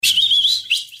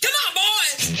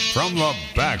From the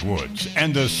backwoods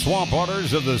and the swamp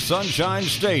waters of the Sunshine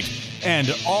State and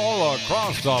all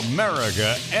across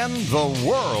America and the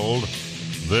world,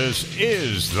 this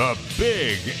is the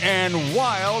Big and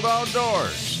Wild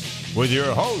Outdoors with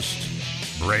your host,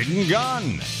 Braden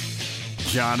Gunn,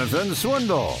 Jonathan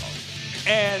Swindle,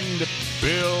 and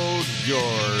Bill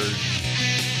George.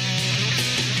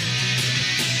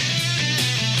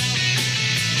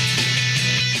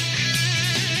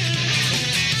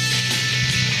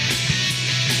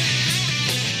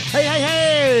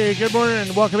 Hey, good morning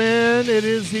and welcome in. It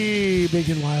is the Big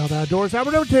and Wild Outdoors, hour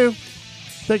number 2.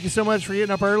 Thank you so much for getting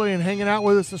up early and hanging out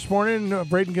with us this morning.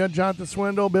 Braden Gunn, Jonathan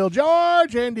Swindle, Bill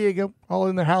George, and Diego, all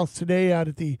in the house today out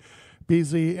at the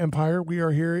Beasley Empire. We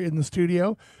are here in the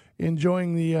studio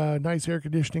enjoying the nice air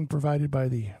conditioning provided by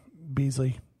the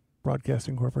Beasley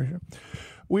Broadcasting Corporation.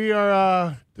 We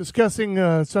are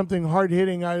discussing something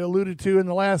hard-hitting I alluded to in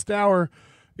the last hour.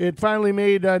 It finally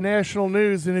made national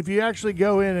news, and if you actually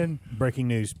go in and... Breaking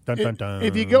news. Dun, dun, dun.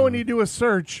 If you go and you do a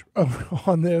search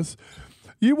on this,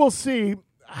 you will see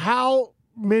how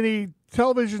many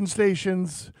television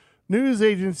stations, news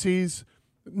agencies,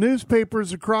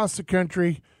 newspapers across the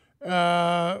country,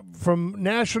 from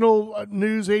national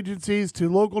news agencies to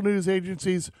local news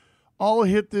agencies, all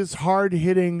hit this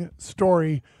hard-hitting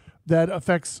story that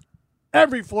affects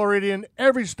every Floridian,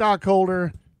 every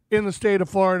stockholder in the state of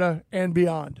Florida and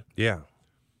beyond. Yeah.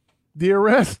 The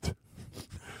arrest.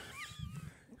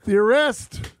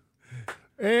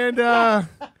 And the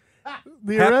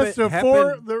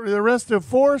arrest of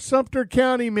four Sumter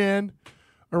County men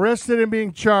arrested and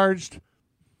being charged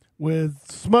with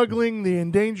smuggling the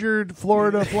endangered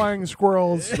Florida flying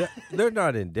squirrels. They're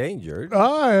not endangered.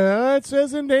 It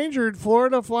says endangered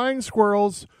Florida flying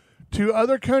squirrels to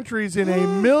other countries in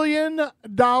 $1 million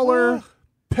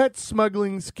pet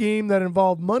smuggling scheme that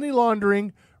involved money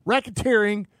laundering,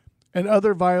 racketeering, and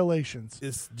other violations.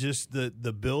 It's just the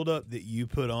buildup that you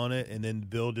put on it, and then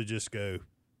Bill to just go,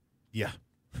 yeah.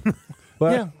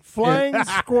 Flying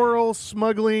squirrel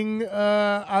smuggling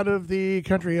out of the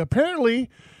country. Apparently,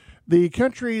 the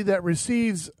country that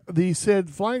receives the said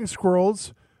flying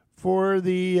squirrels for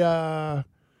the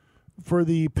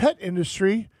pet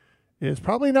industry is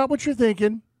probably not what you're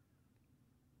thinking.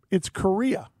 It's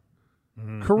Korea.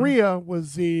 Mm-hmm. Korea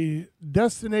was the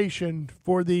destination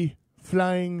for the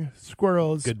flying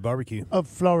squirrels. Good barbecue. Of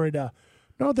Florida.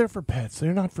 No, they're for pets.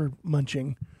 They're not for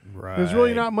munching. Right. There's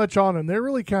really not much on them. They're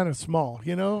really kind of small,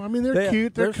 you know? I mean, they're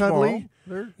cute. They're cuddly.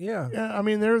 Yeah, I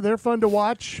mean, they're fun to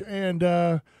watch, and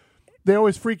they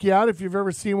always freak you out if you've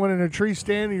ever seen one in a tree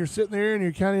stand and you're sitting there and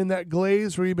you're kind of in that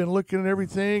glaze where you've been looking at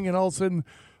everything, and all of a sudden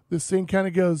this thing kind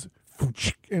of goes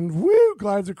and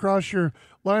glides across your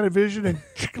line of vision and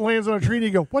lands on a tree, and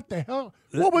you go, what the hell?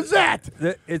 What was that?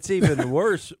 It's even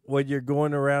worse when you're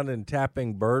going around and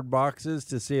tapping bird boxes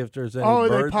to see if there's any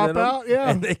birds they pop in them, out,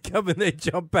 yeah. and they come and they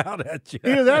jump out at you.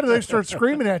 Either that or they start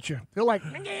screaming at you. They're like,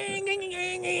 I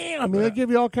mean, they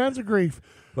give you all kinds of grief.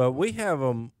 But we have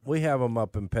them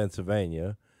up in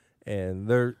Pennsylvania, and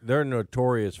they're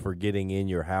notorious for getting in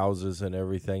your houses and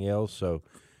everything else, so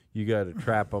you got to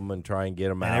trap them and try and get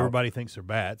them out. And everybody thinks they're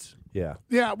bats. Yeah.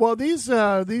 Yeah, well, these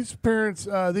parents,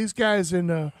 these guys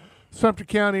in Sumter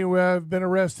County who have been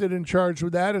arrested and charged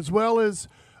with that, as well as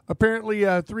apparently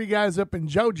 3 guys up in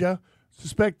Georgia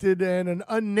suspected and an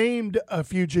unnamed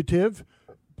fugitive.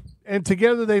 And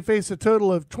together they face a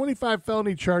total of 25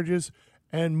 felony charges,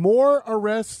 and more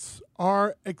arrests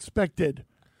are expected.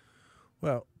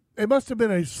 Well, it must have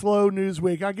been a slow news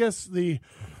week. I guess the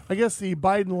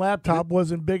Biden laptop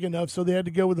wasn't big enough, so they had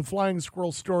to go with the flying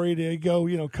squirrel story to go,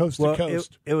 coast to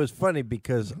coast. It was funny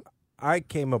because I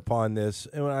came upon this,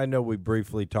 and I know we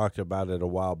briefly talked about it a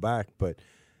while back, but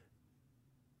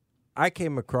I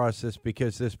came across this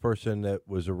because this person that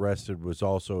was arrested was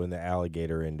also in the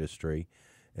alligator industry,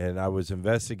 and I was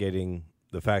investigating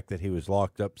the fact that he was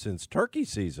locked up since turkey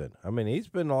season. I mean, he's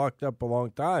been locked up a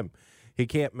long time. He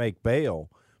can't make bail,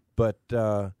 but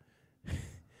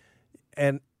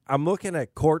and I'm looking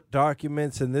at court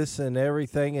documents and this and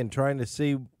everything and trying to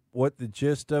see what the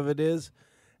gist of it is,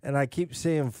 and I keep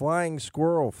seeing flying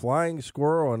squirrel,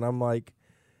 and I'm like,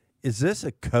 is this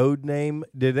a code name?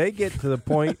 Did they get to the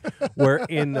point where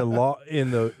in the law,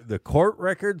 in the court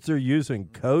records, they're using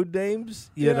code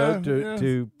names,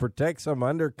 to protect some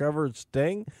undercover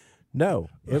sting? No,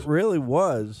 it really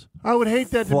was. I would hate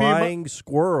that flying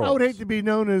squirrel. I would hate to be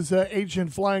known as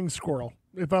Agent Flying Squirrel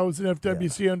if I was an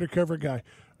FWC undercover guy,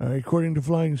 according to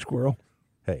Flying Squirrel.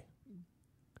 Hey,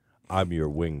 I'm your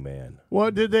wingman.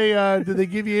 Well, did they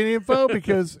give you any info?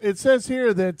 Because it says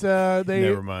here that they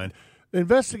never mind.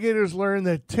 Investigators learned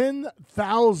that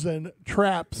 10,000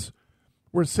 traps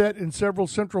were set in several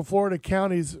central Florida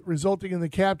counties, resulting in the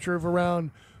capture of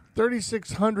around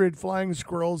 3,600 flying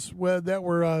squirrels that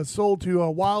were sold to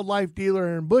a wildlife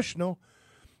dealer in Bushnell.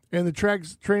 And the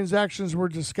transactions were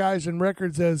disguised in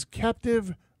records as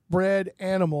captive bred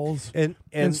animals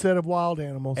instead of wild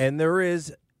animals. And there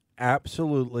is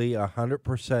absolutely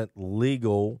 100%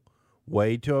 legal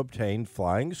way to obtain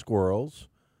flying squirrels.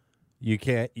 You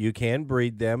can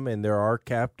breed them, and there are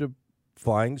captive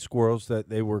flying squirrels that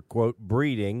they were, quote,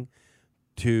 breeding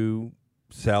to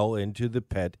sell into the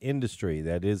pet industry.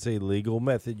 That is a legal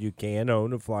method. You can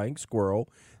own a flying squirrel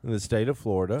in the state of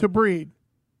Florida. To breed.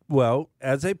 Well,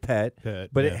 as a pet,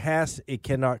 but yeah. it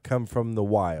cannot come from the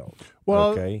wild.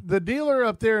 Well, okay? The dealer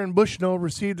up there in Bushnell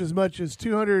received as much as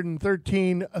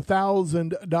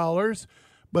 $213,000,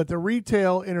 but the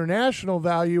retail international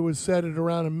value was set at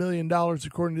around $1 million,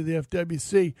 according to the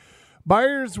FWC.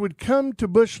 Buyers would come to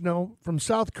Bushnell from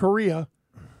South Korea,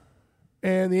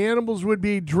 and the animals would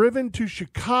be driven to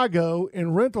Chicago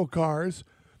in rental cars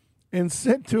and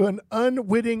sent to an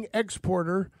unwitting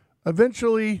exporter.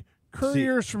 Eventually,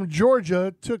 couriers from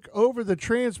Georgia took over the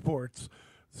transports.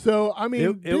 So, I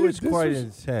mean, it was quite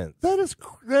intense. That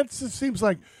just seems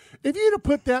like if you'd have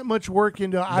put that much work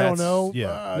into, a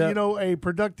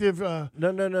productive No.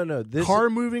 car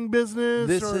moving business.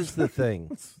 This is the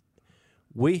thing.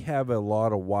 We have a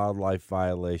lot of wildlife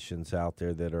violations out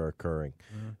there that are occurring,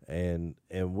 and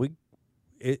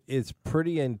it's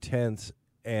pretty intense.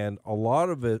 And a lot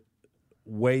of it,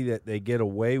 way that they get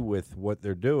away with what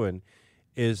they're doing,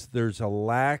 is there's a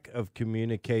lack of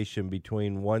communication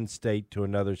between one state to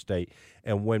another state,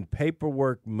 and when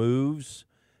paperwork moves,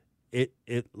 it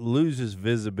loses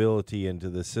visibility into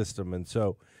the system. And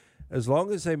so, as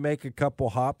long as they make a couple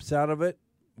hops out of it,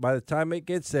 by the time it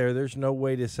gets there, there's no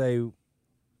way to say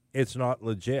it's not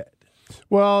legit.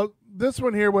 Well, this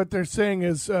one here, what they're saying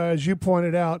is, as you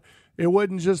pointed out, it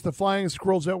wasn't just the flying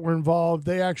squirrels that were involved.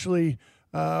 They actually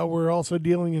were also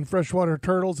dealing in freshwater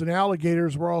turtles, and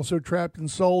alligators were also trapped and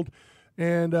sold.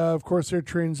 And, of course, their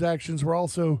transactions were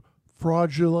also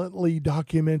fraudulently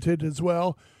documented as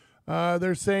well.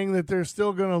 They're saying that they're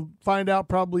still going to find out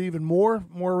probably even more.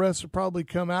 More arrests will probably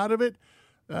come out of it.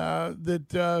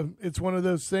 It's one of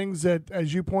those things that,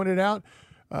 as you pointed out,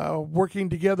 working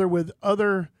together with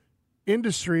other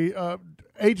industry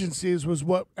agencies was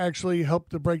what actually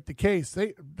helped to break the case.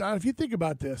 If you think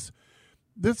about this,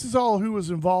 this is all who was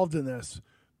involved in this.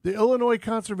 The Illinois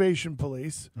Conservation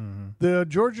Police, the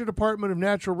Georgia Department of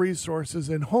Natural Resources,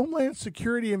 and Homeland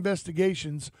Security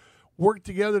Investigations worked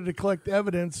together to collect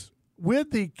evidence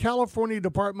with the California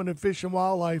Department of Fish and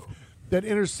Wildlife that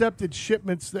intercepted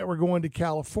shipments that were going to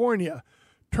California.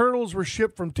 Turtles were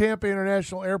shipped from Tampa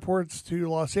International Airports to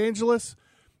Los Angeles.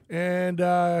 And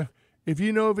if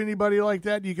you know of anybody like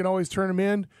that, you can always turn them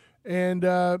in. And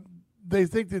they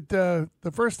think that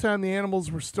the first time the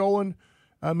animals were stolen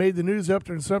made the news up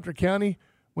in Sumter County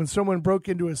when someone broke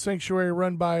into a sanctuary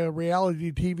run by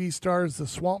reality TV stars, the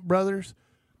Swamp Brothers,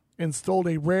 and stole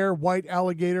a rare white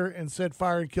alligator and set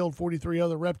fire and killed 43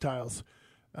 other reptiles.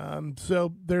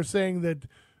 So they're saying that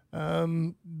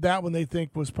that one they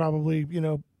think was probably,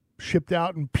 shipped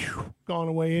out and gone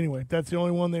away anyway. That's the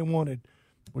only one they wanted,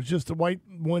 was just the white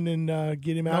one and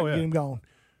get him out and get him gone.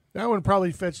 That one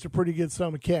probably fetched a pretty good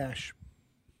sum of cash.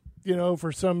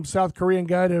 For some South Korean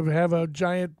guy to have a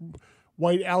giant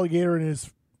white alligator in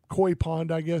his koi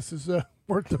pond, I guess, is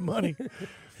worth the money.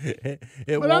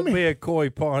 It won't be a koi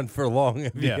pond for long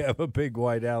if you have a big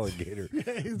white alligator.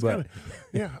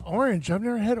 Orange. I've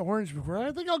never had orange before.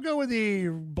 I think I'll go with the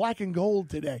black and gold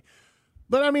today.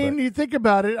 But, you think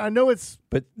about it. I know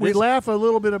we laugh a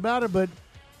little bit about it, but,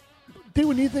 dude,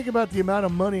 when you think about the amount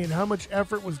of money and how much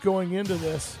effort was going into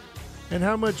this and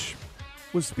how much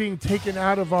was being taken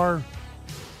out of our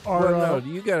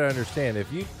you got to understand,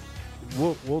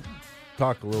 we'll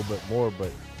talk a little bit more, but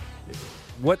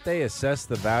what they assess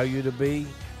the value to be,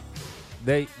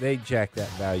 they jack that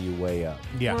value way up.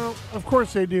 Yeah. Well, of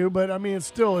course they do, but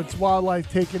it's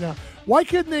wildlife taken out. Why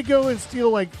couldn't they go and steal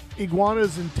like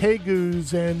iguanas and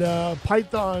tegus and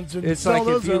pythons and it's sell like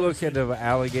those? If you look at an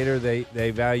alligator,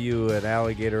 they value an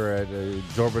alligator at an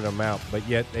exorbitant amount, but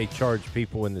yet they charge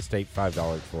people in the state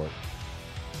 $5 for it.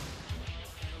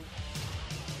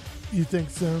 You think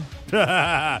so?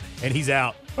 And he's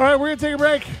out. All right, we're going to take a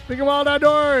break. Big and Wild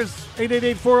Outdoors,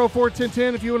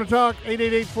 888-404-1010. If you want to talk,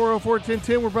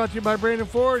 888-404-1010. We're brought to you by Brandon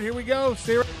Ford. Here we go.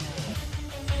 Stay right.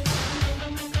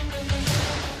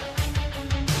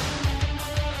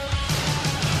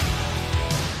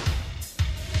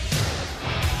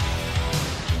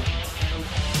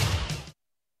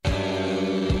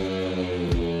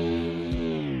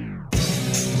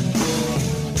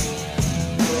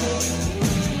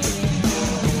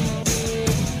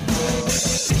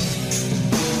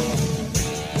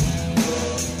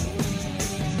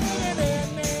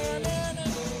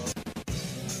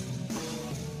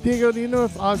 Diego, do you know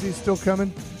if Ozzy's still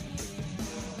coming?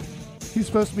 He's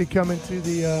supposed to be coming to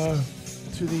the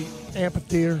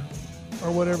amphitheater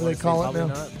or whatever they call it now.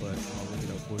 Not, but I'll look it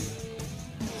up for you.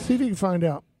 See if you can find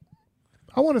out.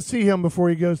 I want to see him before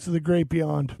he goes to the great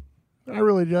beyond. I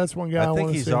really do. That's one guy I I want think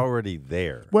to he's see. already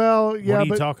there. Well, yeah, what are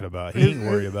you but talking about? He ain't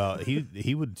worried about.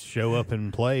 He would show up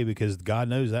and play because God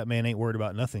knows that man ain't worried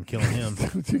about nothing killing him.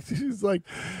 he's like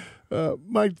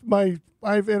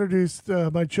I've introduced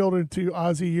my children to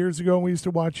Ozzy years ago, and we used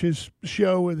to watch his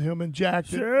show with him and Jack,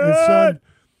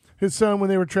 his son, when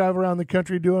they were traveling around the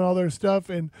country doing all their stuff,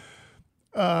 and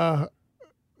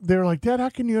they're like, "Dad, how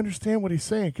can you understand what he's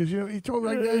saying?" Because he told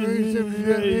me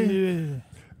like.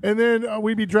 And then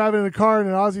we'd be driving in the car, and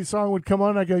an Ozzy song would come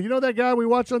on. And I go, "You know that guy we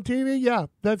watch on TV? Yeah,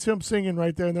 that's him singing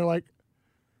right there." And they're like,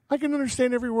 "I can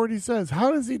understand every word he says.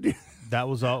 How does he do?" That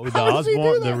was all. The How does he do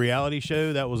Osborne, that? the reality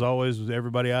show. That was always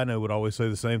everybody I know would always say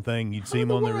the same thing. You'd see in him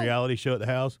the on the world? reality show at the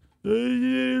house.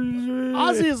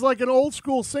 Ozzy is like an old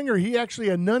school singer. He actually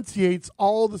enunciates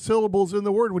all the syllables in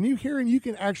the word. When you hear him, you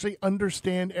can actually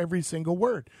understand every single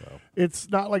word. Wow. It's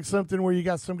not like something where you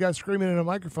got some guy screaming in a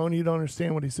microphone and you don't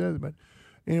understand what he says. But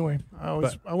anyway, I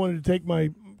wanted to take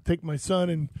my son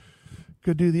and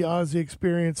go do the Ozzy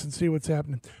experience and see what's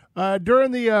happening.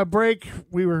 During the break,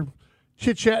 we were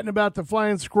chit-chatting about the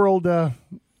flying squirrel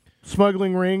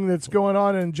smuggling ring that's going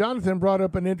on, and Jonathan brought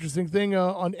up an interesting thing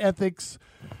on ethics,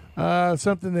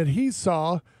 something that he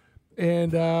saw,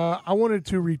 and I wanted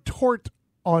to retort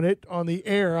on it on the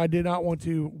air. I did not want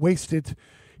to waste it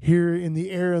here in the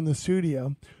air in the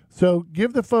studio. So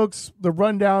give the folks the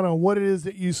rundown on what it is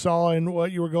that you saw and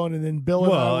what you were going, and then Bill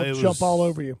and I will jump all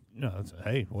over you. No,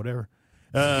 hey, whatever.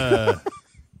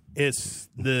 It's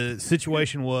the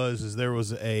situation is there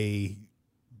was a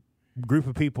group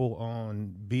of people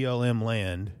on BLM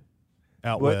land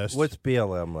out west. What's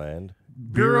BLM land?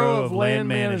 Bureau of Land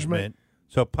Management.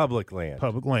 So public land.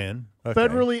 Public land. Okay.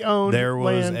 Federally owned There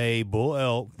was land. a bull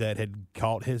elk that had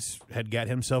got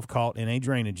himself caught in a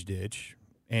drainage ditch,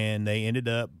 and they ended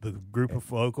up the group of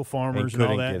local farmers and all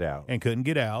couldn't that get out. and couldn't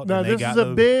get out. Now, and they this got is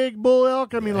a big bull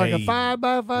elk. I mean, like a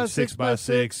 5x5, 6x6,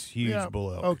 6x6, huge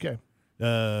bull elk. Okay.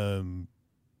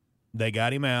 They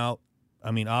got him out. I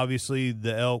mean, obviously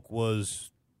the elk was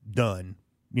done.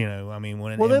 I mean,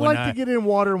 when Well, they when like to get in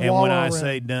water and and wallow when I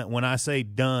around. say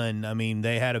done, I mean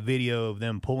they had a video of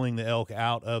them pulling the elk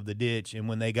out of the ditch, and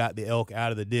when they got the elk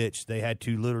out of the ditch, they had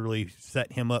to literally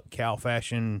set him up cow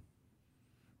fashion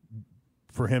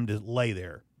for him to lay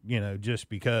there. Just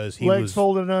because he legs was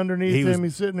folded underneath him,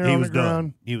 he's sitting there he on was the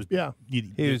ground. done. He was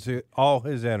He was all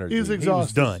his energy. He was He was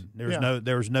exhausted. done. Yeah.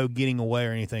 There was no getting away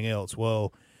or anything else.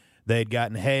 Well, they'd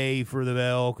gotten hay for the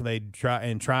elk. They'd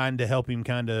trying to help him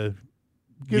kind of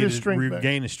Get his strength back.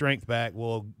 regain his strength back.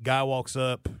 Well, guy walks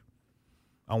up.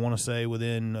 I want to say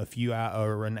within a few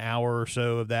or an hour or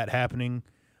so of that happening,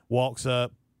 walks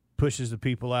up, pushes the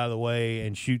people out of the way,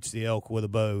 and shoots the elk with a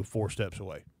bow 4 steps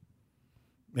away.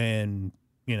 And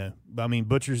I mean,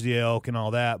 butchers the elk and all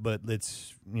that, but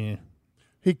it's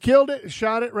He killed it,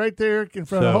 shot it right there in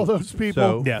front of all those people.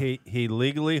 So Yeah. he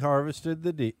legally harvested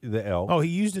the elk. Oh, he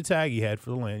used a tag he had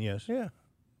for the land, yes. Yeah.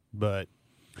 But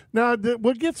Now,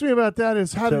 what gets me about that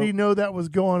is how did he know that was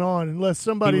going on? Unless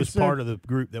somebody he was said, part of the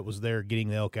group that was there getting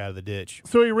the elk out of the ditch.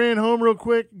 So he ran home real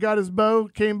quick, got his bow,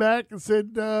 came back, and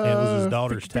said, And it was his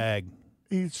daughter's tag.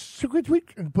 He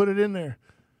tweak and put it in there.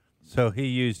 So he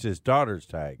used his daughter's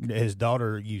tag. His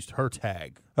daughter used her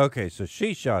tag. Okay, so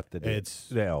she shot the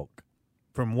elk.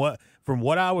 From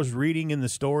what I was reading in the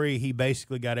story, he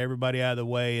basically got everybody out of the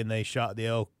way and they shot the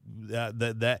elk.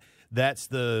 That's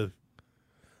the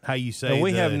how you say. And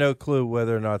we have no clue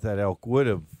whether or not that elk would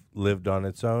have lived on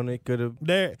its own. It could have.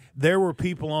 There were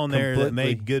people on there that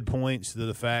Completely. made good points to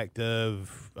the fact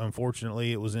of,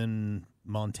 unfortunately, it was in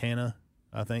Montana,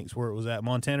 I think is where it was at,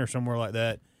 Montana or somewhere like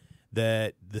that.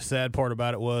 That the sad part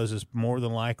about it is more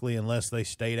than likely, unless they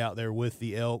stayed out there with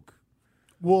the elk,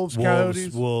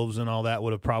 Coyotes. wolves, and all that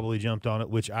would have probably jumped on it,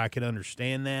 which I could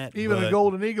understand that. Even but, a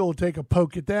golden eagle will take a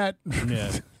poke at that.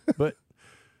 Yeah.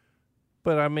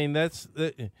 But I mean, that's.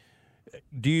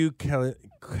 Do you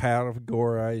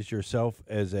categorize yourself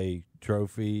as a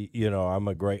trophy? I'm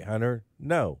a great hunter.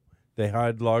 No, they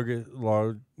hide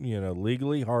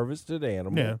legally harvested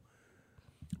animal. Yeah.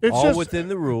 It's all just within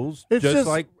the rules, it's just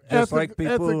just like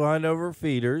people who hunt over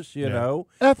feeders.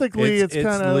 ethically, it's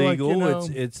kind of legal.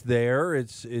 Like, it's there.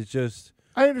 It's just.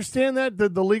 I understand that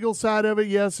the legal side of it.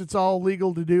 Yes, it's all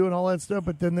legal to do and all that stuff.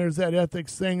 But then there's that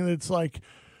ethics thing that's like,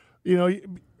 It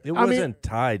wasn't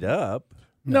tied up.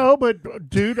 No, but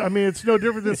dude, I mean, it's no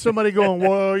different than somebody going,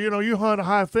 well, you hunt a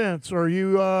high fence, or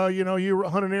you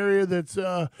hunt an area that's.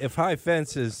 If high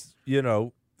fence is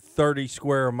 30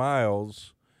 square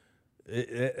miles,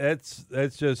 that's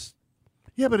just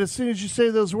Yeah, but as soon as you say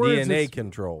those words, DNA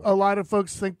control. A lot of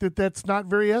folks think that that's not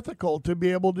very ethical to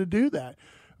be able to do that.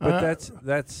 But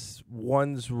that's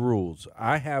one's rules.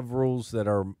 I have rules that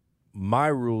are my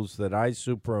rules that I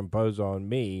superimpose on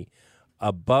me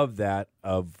above that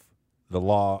of the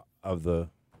law of the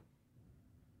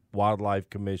Wildlife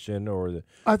Commission or the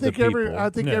I think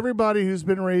people. everybody who's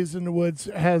been raised in the woods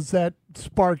has that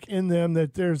spark in them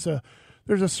that there's a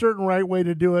certain right way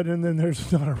to do it, and then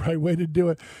there's not a right way to do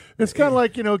it. It's kind of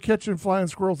like catching flying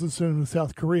squirrels in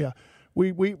South Korea.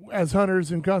 We as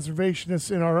hunters and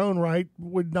conservationists in our own right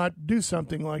would not do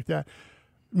something like that.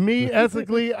 Me,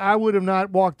 ethically, I would have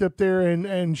not walked up there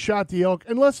and shot the elk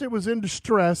unless it was in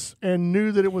distress and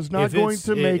knew that it was not going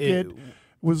to make it.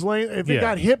 Was laying if it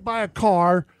got hit by a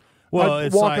car. Well, I'd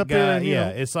it's walk like up there and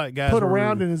it's like guys put a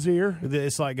round in his ear.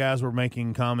 It's like guys were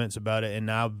making comments about it,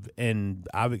 and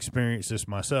I've experienced this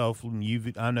myself.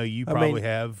 I know you probably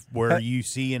have, where you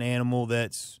see an animal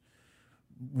that's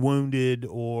wounded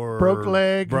or broke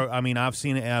leg. I've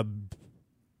seen it.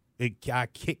 I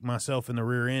kicked myself in the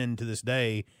rear end to this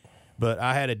day, but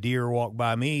I had a deer walk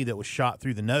by me that was shot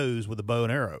through the nose with a bow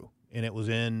and arrow, and it was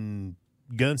in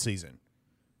gun season,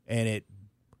 and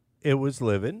it was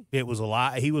living. It was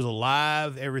alive. He was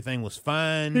alive. Everything was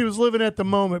fine. He was living at the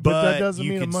moment, but that doesn't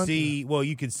mean a month.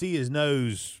 You could see his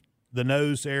nose, the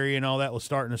nose area and all that was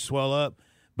starting to swell up.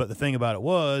 But the thing about it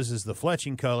is the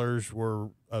fletching colors were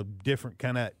a different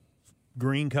kind of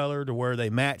green color to where they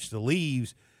matched the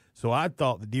leaves. So I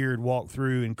thought the deer had walked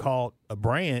through and caught a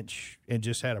branch and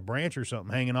just had a branch or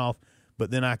something hanging off.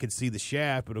 But then I could see the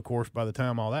shaft. But, of course, by the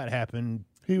time all that happened,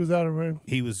 he was out of range.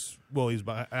 He was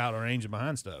out of range and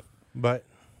behind stuff. But,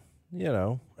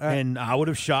 and I would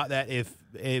have shot that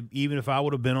even if I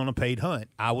would have been on a paid hunt,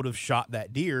 I would have shot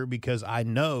that deer because I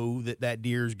know that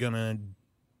deer's going to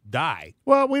die.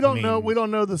 Well, we don't know. We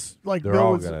don't know this. Like they're Bill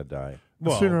all was, going to die.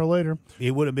 Sooner or later,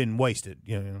 it would have been wasted.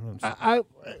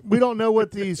 We don't know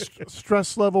what the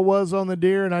stress level was on the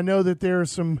deer, and I know that there are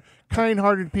some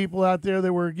kind-hearted people out there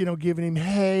that were, giving him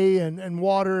hay and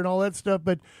water and all that stuff.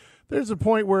 But there's a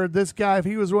point where this guy, if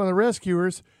he was one of the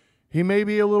rescuers, he may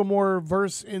be a little more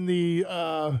versed in the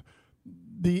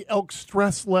elk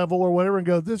stress level or whatever, and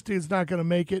go, this dude's not going to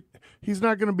make it. He's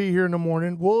not going to be here in the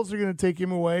morning. Wolves are going to take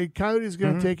him away. Coyotes are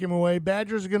going to take him away.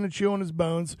 Badgers are going to chew on his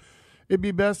bones. It'd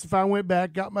be best if I went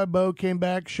back, got my bow, came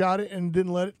back, shot it, and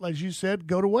didn't let it, as you said,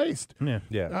 go to waste.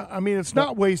 Yeah. I mean, it's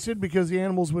not wasted because the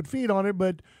animals would feed on it,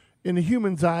 but in the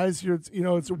human's eyes, it's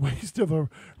a waste of a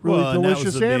really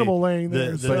delicious animal laying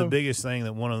there. The biggest thing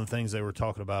that one of the things they were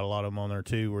talking about, a lot of them on there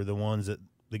too, were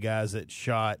the guys that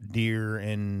shot deer,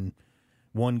 and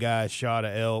one guy shot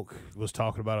an elk, was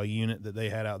talking about a unit that they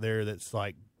had out there that's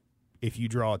like, if you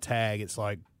draw a tag, it's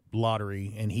like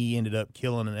lottery, and he ended up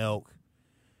killing an elk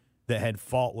that had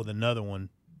fought with another one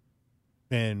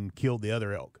and killed the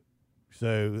other elk.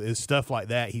 So it's stuff like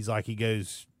that. He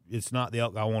goes, it's not the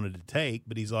elk I wanted to take,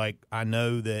 but he's like, I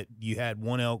know that you had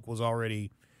one elk was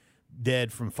already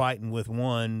dead from fighting with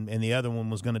one, and the other one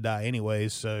was going to die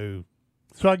anyways. So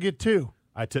I get two.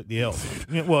 I took the elk.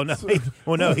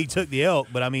 He took the elk,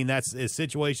 but I mean, that's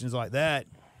situations like that.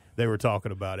 They were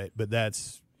talking about it, but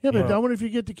that's but I wonder if you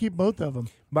get to keep both of them.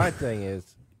 My thing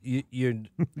is, you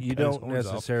don't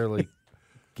necessarily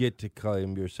get to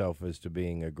claim yourself as to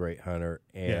being a great hunter,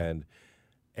 and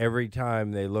every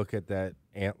time they look at that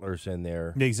antlers in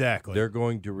there, exactly, they're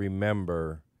going to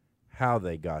remember how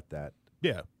they got that.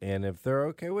 Yeah, and if they're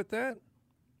okay with that,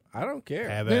 I don't care.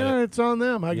 It's on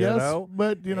them, I guess.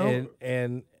 But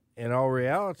and in all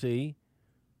reality,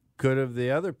 could have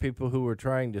the other people who were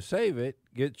trying to save it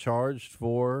get charged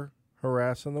for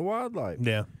harassing the wildlife?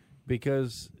 Yeah,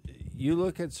 because you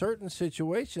look at certain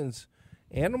situations,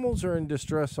 animals are in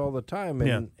distress all the time,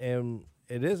 and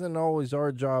it isn't always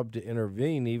our job to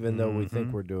intervene, even though we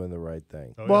think we're doing the right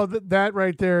thing. Well, that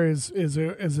right there is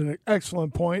an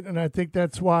excellent point, and I think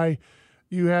that's why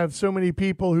you have so many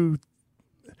people who.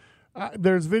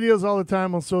 There's videos all the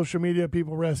time on social media of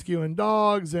people rescuing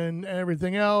dogs and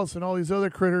everything else and all these other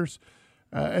critters.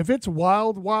 If it's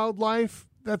wildlife,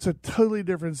 that's a totally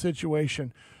different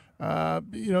situation.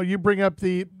 You bring up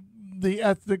the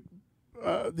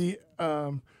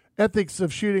ethics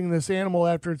of shooting this animal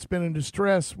after it's been in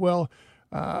distress. Well,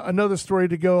 another story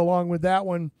to go along with that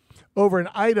one, over in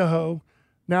Idaho,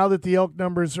 now that the elk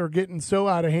numbers are getting so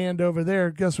out of hand over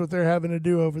there, guess what they're having to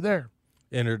do over there?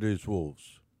 Introduce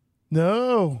wolves.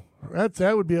 No,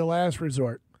 that would be a last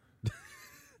resort.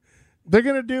 They're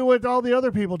going to do what all the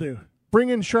other people do. Bring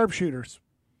in sharpshooters.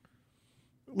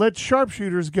 Let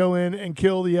sharpshooters go in and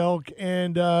kill the elk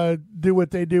and do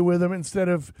what they do with them instead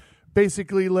of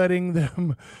basically letting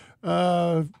them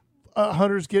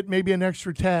hunters get maybe an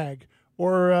extra tag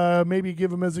or maybe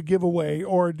give them as a giveaway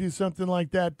or do something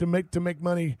like that to make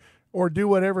money or do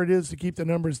whatever it is to keep the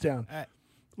numbers down.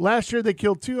 Last year they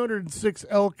killed 206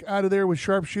 elk out of there with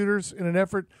sharpshooters in an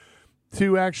effort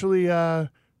to actually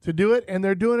to do it, and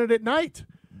they're doing it at night.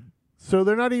 So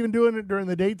they're not even doing it during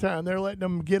the daytime. They're letting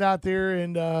them get out there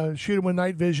and shoot them with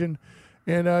night vision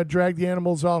and drag the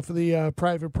animals off of the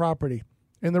private property.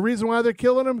 And the reason why they're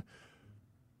killing them?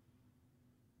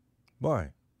 Why?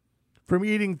 From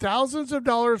eating thousands of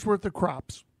dollars worth of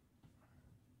crops.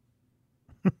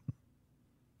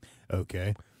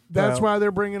 Okay. That's why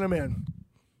they're bringing them in.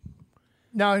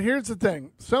 Now, here's the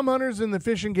thing. Some hunters in the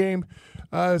fishing game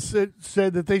said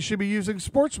that they should be using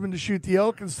sportsmen to shoot the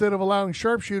elk instead of allowing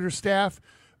sharpshooter staff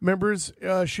members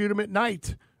shoot them at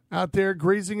night out there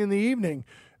grazing in the evening.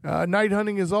 Night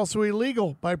hunting is also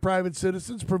illegal by private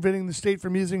citizens, preventing the state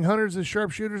from using hunters as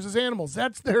sharpshooters as animals.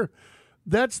 That's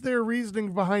their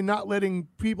reasoning behind not letting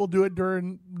people do it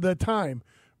during the time.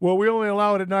 Well, we only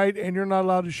allow it at night, and you're not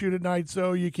allowed to shoot at night,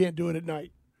 so you can't do it at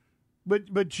night.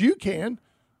 But you can,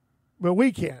 but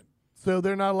we can't. So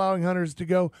they're not allowing hunters to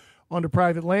go onto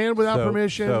private land without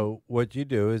permission. So what you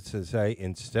do is to say,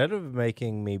 instead of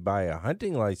making me buy a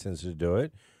hunting license to do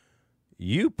it,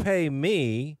 you pay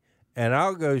me, and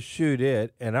I'll go shoot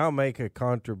it, and I'll make a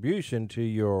contribution to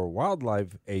your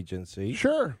wildlife agency.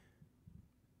 Sure.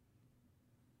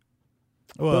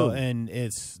 Well, Boom. and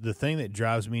it's the thing that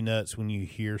drives me nuts when you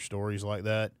hear stories like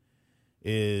that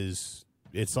is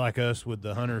it's like us with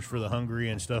the Hunters for the Hungry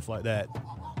and stuff like that.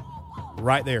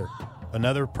 Right there.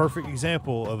 Another perfect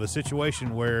example of a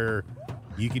situation where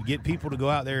you could get people to go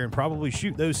out there and probably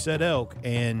shoot those said elk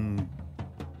and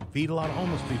feed a lot of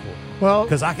homeless people. Well,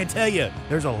 Because I can tell you,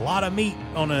 there's a lot of meat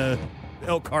on a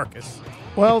elk carcass.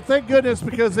 well, thank goodness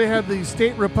because they have the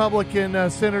state Republican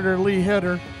Senator Lee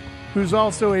Hedder, who's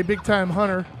also a big-time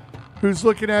hunter, who's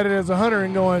looking at it as a hunter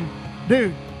and going,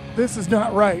 dude, this is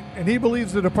not right. And he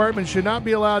believes the department should not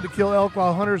be allowed to kill elk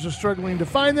while hunters are struggling to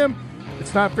find them.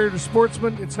 It's not fair to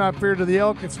sportsmen. It's not fair to the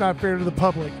elk. It's not fair to the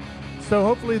public. So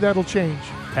hopefully that'll change.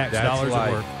 Tax That's dollars like,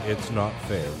 at work. it's not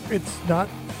fair. It's not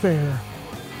fair.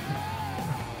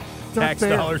 It's not Tax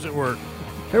fair. dollars at work.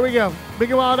 Here we go. Big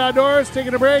and Wild Outdoors,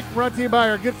 taking a break. Brought to you by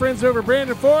our good friends over at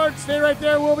Brandon Ford. Stay right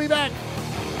there. We'll be back.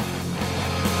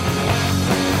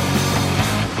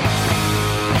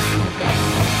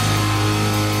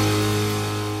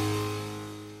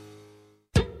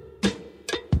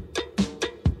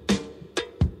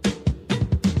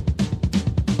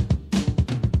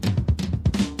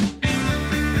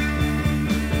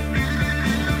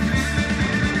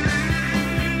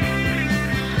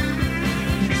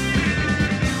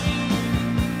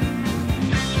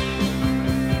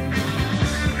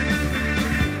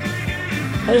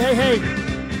 Hey.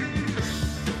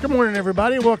 Good morning,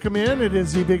 everybody. Welcome in. It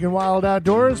is the Big and Wild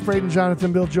Outdoors. Braden,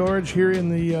 Jonathan, Bill George here in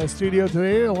the studio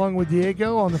today, along with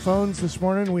Diego on the phones this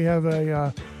morning. We have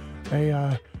a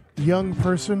young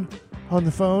person on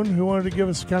the phone who wanted to give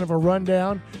us kind of a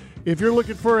rundown. If you're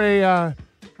looking for a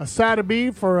side of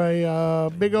beef or a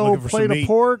big old plate of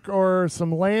pork or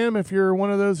some lamb, if you're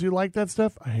one of those who like that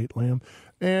stuff, I hate lamb.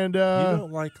 And You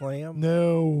don't like lamb?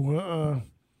 no,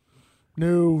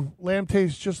 no, lamb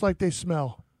tastes just like they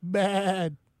smell.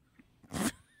 Bad.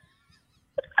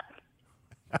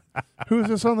 Who is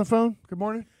this on the phone? Good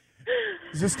morning.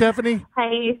 Is this Stephanie?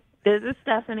 Hey, this is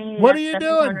Stephanie. What Yes, are you Stephanie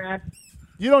doing? Conrad.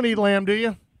 You don't eat lamb, do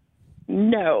you?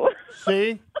 No.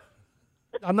 See?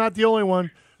 I'm not the only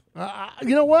one.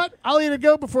 You know what? I'll eat a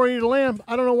goat before I eat a lamb.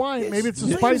 I don't know why. Maybe it's the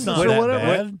Lamb's spices not or that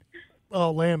whatever. bad.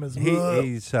 Oh, lamb is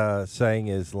He's saying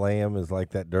his lamb is like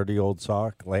that dirty old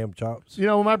sock, lamb chops. You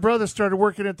know, when my brother started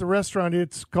working at the restaurant,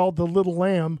 it's called the Little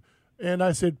Lamb. And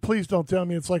I said, please don't tell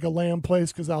me it's like a lamb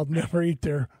place because I'll never eat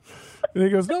there. And he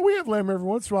goes, no, we have lamb every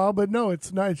once in a while. But no,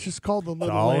 it's not. It's just called the It's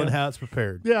Little all Lamb. in how it's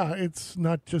prepared. Yeah, it's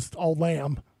not just all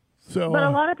lamb. So, But a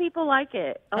lot of people like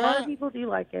it. A lot of people do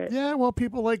like it. yeah, well,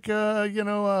 people like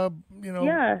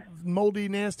Yeah. moldy,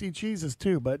 nasty cheeses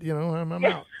too. But I'm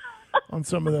out on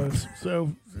some of those.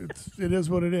 So it is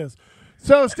what it is.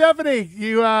 So Stephanie,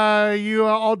 you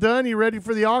all done? You ready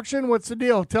for the auction? What's the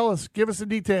deal? Tell us. Give us the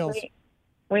details.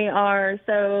 We are.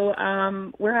 So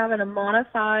we're having a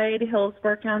modified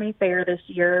Hillsborough County Fair this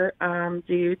year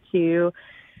due to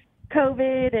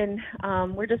COVID,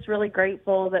 and we're just really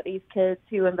grateful that these kids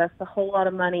who invest a whole lot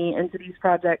of money into these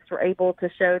projects were able to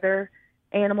show their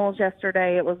animals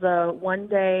yesterday. It was a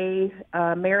one-day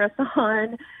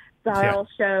marathon style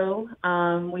show.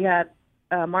 We had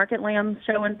market lamb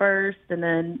showing first, and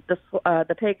then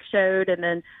the pig showed, and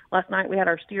then last night we had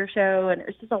our steer show, and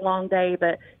it's just a long day,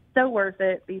 but so worth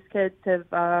it. These kids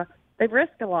have they've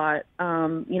risked a lot.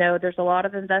 There's a lot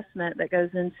of investment that goes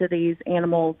into these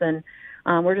animals, and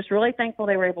we're just really thankful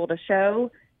they were able to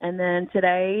show. And then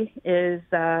today is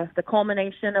the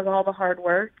culmination of all the hard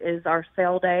work is our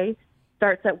sale day.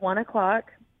 Starts at 1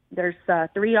 o'clock. There's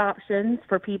 3 options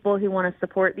for people who want to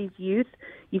support these youth.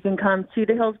 You can come to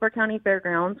the Hillsborough County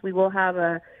Fairgrounds. We will have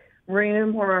a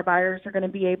room where our buyers are going to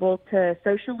be able to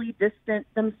socially distance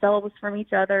themselves from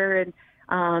each other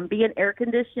and be in air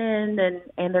conditioned,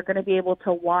 and they're going to be able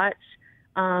to watch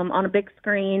on a big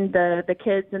screen the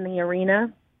kids in the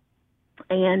arena.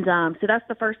 And so that's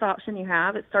the first option you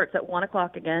have. It starts at 1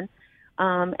 o'clock again.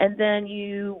 And then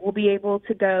you will be able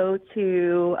to go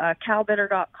to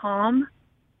cowbidder.com,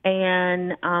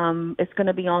 and it's going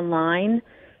to be online.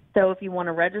 So if you want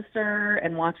to register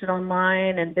and watch it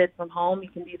online and bid from home, you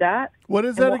can do that. What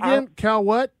is that again? Cal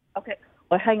what? Okay.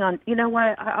 Well, hang on. You know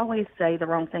what? I always say the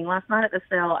wrong thing. Last night at the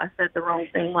sale, I said the wrong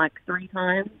thing like 3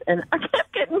 times, and I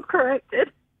kept getting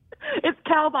corrected. It's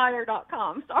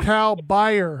cowbuyer.com. Sorry. Cal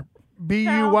Buyer.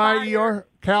 B-U-Y-E-R.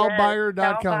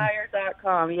 Calbuyer.com.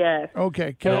 Cowbuyer.com, yes.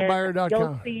 Okay,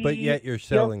 cowbuyer.com. But yet you're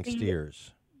selling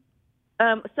steers.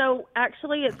 So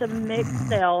actually it's a mixed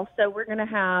sale. So we're going to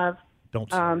have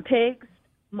pigs,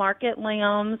 market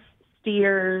lambs,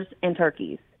 steers, and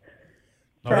turkeys.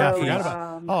 Oh,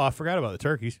 yeah, I forgot about the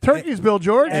turkeys. Turkeys, Bill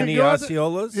George. Any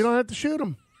Osceolas? You don't have to shoot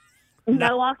them.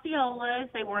 No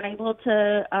Osceolas. They weren't able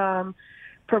to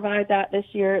provide that this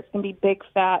year. It's going to be big,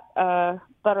 fat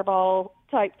Butterball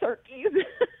type turkeys.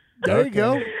 There you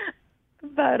go.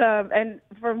 But and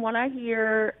from what I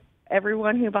hear,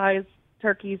 everyone who buys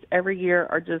turkeys every year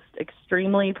are just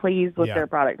extremely pleased with their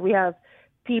product. We have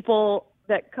people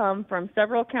that come from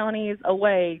several counties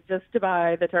away just to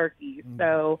buy the turkeys.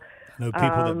 So I know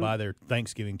people that buy their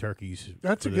Thanksgiving turkeys.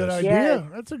 That's a good idea. Yes.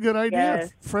 That's a good idea.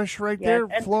 Yes. Fresh right there,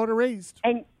 And, Florida raised.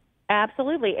 And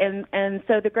absolutely. And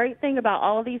so the great thing about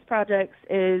all of these projects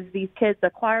is these kids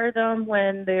acquire them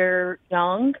when they're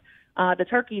young. The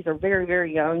turkeys are very,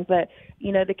 very young, but,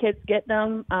 the kids get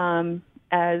them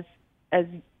as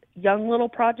young little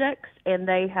projects, and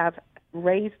they have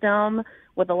raised them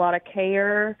with a lot of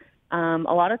care. A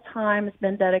lot of time has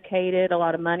been dedicated. A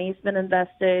lot of money has been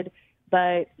invested,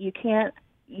 but you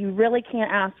really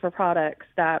can't ask for products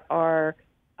that are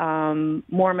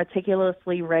more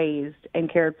meticulously raised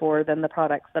and cared for than the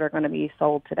products that are going to be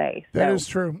sold today. That is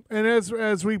true. And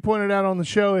as we pointed out on the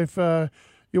show, if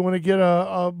you want to get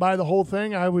buy the whole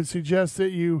thing, I would suggest that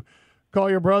you call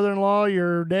your brother-in-law,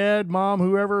 your dad, mom,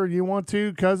 whoever you want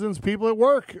to, cousins, people at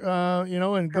work,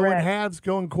 and go in halves,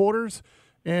 go in quarters,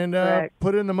 and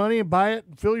put in the money and buy it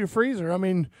and fill your freezer. I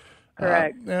mean,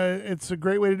 correct. It's a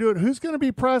great way to do it. Who's going to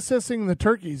be processing the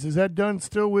turkeys? Is that done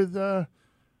still with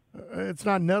it's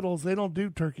not Nettles. They don't do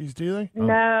turkeys, do they?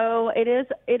 No, it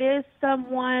is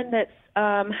someone that's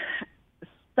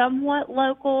somewhat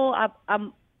local. I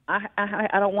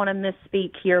don't want to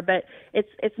misspeak here, but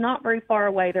it's not very far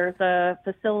away. There's a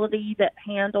facility that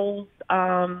handles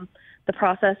the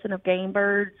processing of game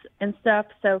birds and stuff.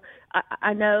 So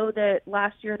I know that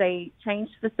last year they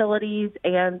changed facilities,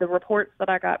 and the reports that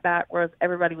I got back was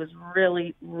everybody was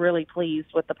really, really pleased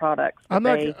with the products. I'm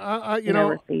going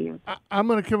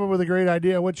to come up with a great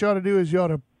idea. What you ought to do is you ought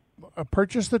to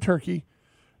purchase the turkey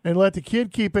and let the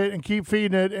kid keep it and keep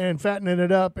feeding it and fattening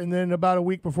it up, and then about a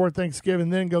week before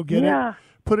Thanksgiving, then go get it,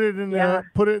 put it in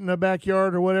the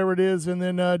backyard or whatever it is, and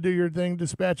then do your thing,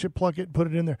 dispatch it, pluck it, put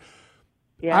it in there.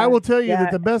 Yeah. I will tell you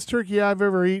that the best turkey I've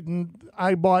ever eaten,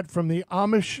 I bought from the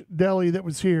Amish deli that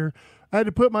was here. I had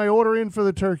to put my order in for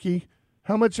the turkey,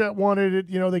 how much I wanted it.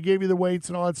 They gave you the weights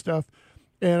and all that stuff.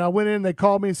 And I went in, they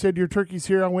called me and said, your turkey's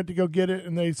here. I went to go get it,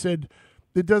 and they said,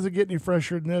 it doesn't get any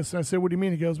fresher than this. And I said, what do you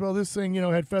mean? He goes, well, this thing,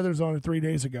 had feathers on it 3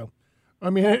 days ago.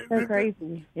 I mean, that's so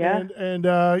crazy. Yeah. And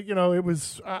it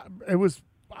was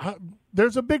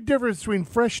there's a big difference between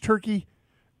fresh turkey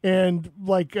and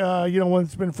when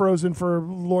it's been frozen for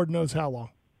Lord knows how long.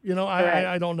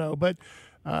 I don't know, but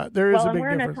there is a big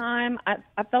difference.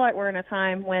 I feel like we're in a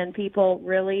time when people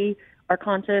really are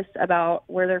conscious about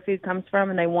where their food comes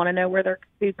from, and they want to know where their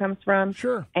food comes from.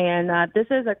 Sure. And this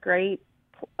is a great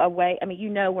way. I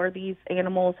mean, where these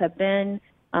animals have been.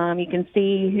 You can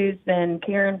see who's been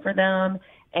caring for them,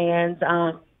 and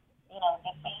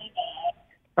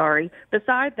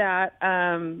beside that,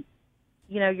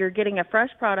 you're getting a fresh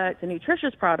product, a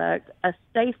nutritious product, a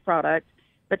safe product,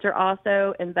 but you're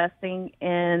also investing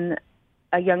in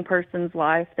a young person's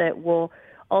life that will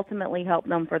ultimately help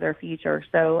them for their future.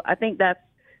 So I think that's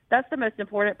the most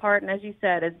important part. And as you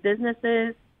said, as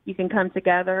businesses, you can come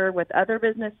together with other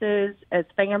businesses. As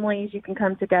families, you can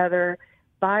come together,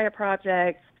 buy a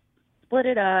project, split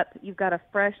it up. You've got a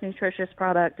fresh, nutritious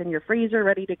product in your freezer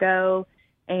ready to go.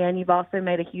 And you've also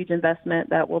made a huge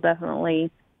investment that will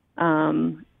definitely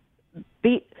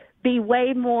be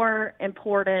way more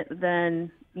important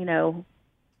than,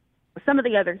 some of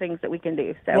the other things that we can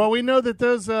do. So, well, we know that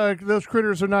those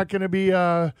critters are not going to be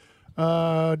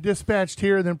dispatched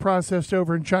here and then processed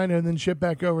over in China and then shipped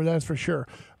back over. That's for sure.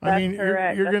 That's I mean,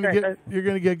 correct. you're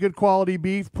going to get good quality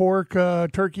beef, pork,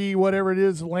 turkey, whatever it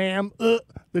is, lamb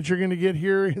that you're going to get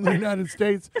here in the United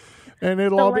States, and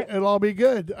it'll all be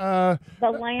good. The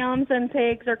lambs and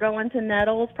pigs are going to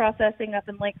Nettles Processing up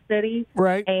in Lake City,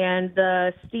 right? And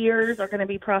the steers are going to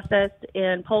be processed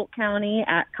in Polk County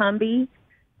at Cumbie,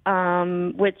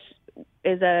 which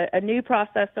is a new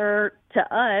processor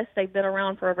to us. They've been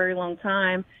around for a very long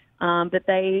time, but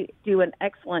they do an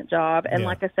excellent job. And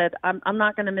like I said, I'm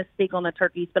not going to misspeak on the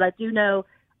turkeys, but I do know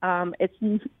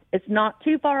it's not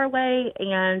too far away,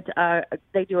 and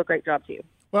they do a great job too.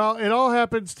 Well, it all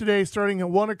happens today starting at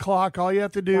 1 o'clock. All you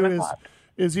have to do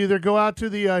is either go out to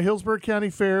the Hillsborough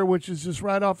County Fair, which is just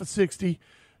right off of 60,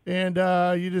 and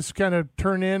you just kind of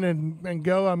turn in and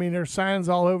go. I mean, there's signs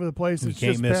all over the place. It's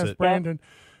just past Brandon.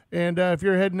 And if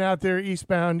you're heading out there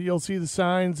eastbound, you'll see the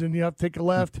signs, and you have to take a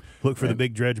left. Look for the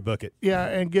big dredge bucket. Yeah,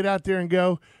 and get out there and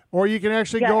go. Or you can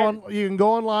actually You can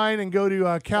go online and go to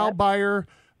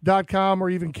calbuyer.com or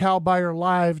even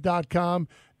calbuyerlive.com,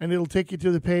 and it'll take you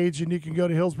to the page, and you can go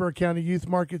to Hillsborough County Youth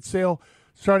Market Sale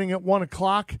starting at 1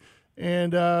 o'clock.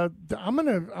 And I'm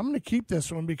gonna keep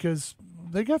this one because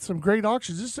they got some great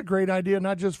auctions. This is a great idea,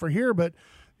 not just for here, but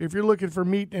if you're looking for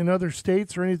meat in other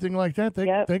states or anything like that,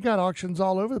 they got auctions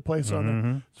all over the place on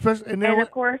them. Especially, and of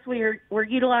course, we're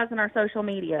utilizing our social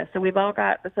media. So we've all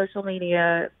got the social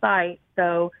media site.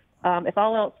 So if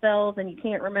all else fails and you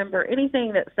can't remember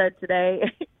anything that's said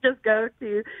today, just go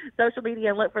to social media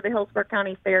and look for the Hillsborough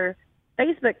County Fair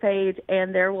Facebook page,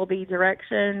 and there will be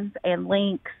directions and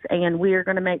links, and we are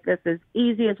going to make this as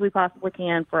easy as we possibly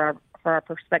can for our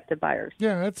prospective buyers.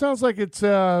 Yeah, it sounds like it's,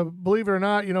 believe it or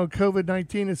not,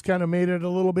 COVID-19 has kind of made it a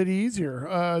little bit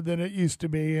easier than it used to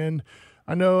be. And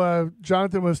I know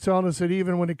Jonathan was telling us that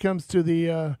even when it comes to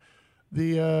the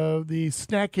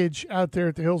snackage out there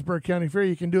at the Hillsborough County Fair,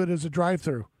 you can do it as a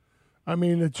drive-through. I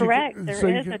mean, correct.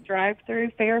 There is a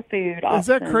drive-through fair food option. Is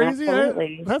that crazy?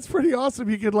 Absolutely. That's pretty awesome.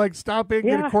 You could stop in,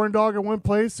 get a corn dog at one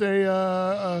place,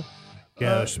 Smith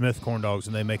corn dogs,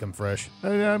 and they make them fresh.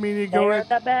 I mean, you go at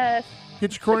the best.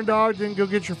 Get your corn dog, then go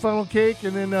get your funnel cake,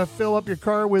 and then fill up your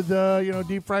car with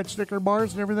deep fried Snicker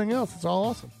bars and everything else. It's all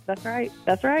awesome. That's right.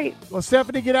 That's right. Well,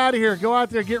 Stephanie, get out of here. Go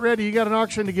out there, get ready. You got an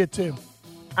auction to get to.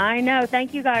 I know.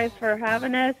 Thank you guys for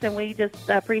having us, and we just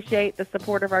appreciate the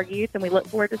support of our youth, and we look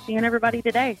forward to seeing everybody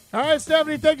today. All right,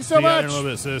 Stephanie, thank you so much. See you in a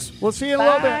little bit, sis. We'll see you in a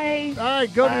little bit. All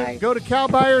right, go to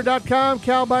calbuyer.com,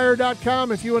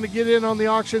 calbuyer.com if you want to get in on the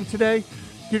auction today.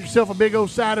 Get yourself a big old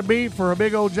side of beef or a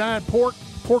big old giant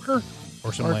porker.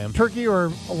 Or some lamb. Turkey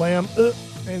or a lamb.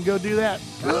 And go do that.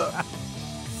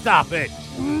 Stop it.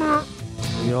 You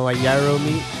don't like gyro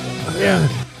meat?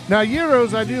 Yeah. Now,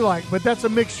 gyros I do like, but that's a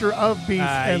mixture of beef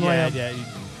and lamb. Yeah.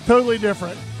 Totally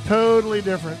different. Totally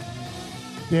different.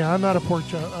 Yeah, I'm not a pork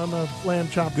chop. I'm a lamb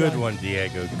chop Good guy. one,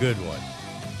 Diego. Good one.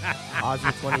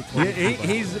 Ozzy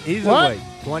 2022. He's What? awake.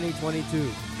 2022.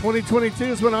 2022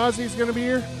 is when Ozzy's going to be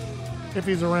here, if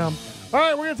he's around. All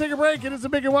right, we're going to take a break. It is the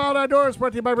Big and Wild Outdoors,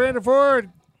 brought to you by Brandon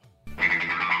Ford.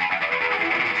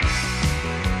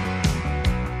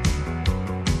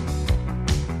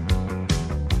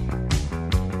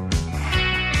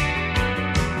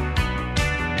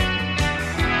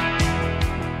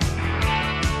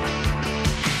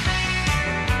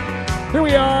 Here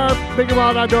we are, Big and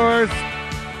Wild Outdoors.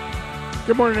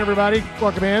 Good morning, everybody.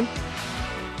 Welcome in.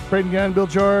 Braden Gunn, Bill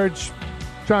George,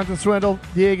 Jonathan Swindle,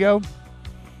 Diego.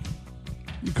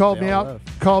 You called me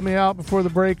out before the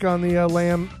break on the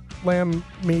lamb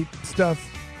meat stuff.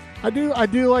 I do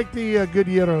like the good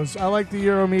gyros. I like the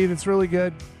gyro meat. It's really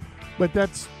good, but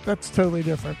that's totally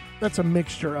different. That's a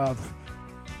mixture of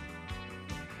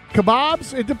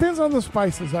kebabs. It depends on the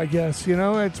spices, I guess.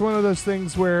 It's one of those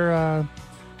things where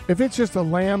if it's just a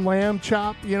lamb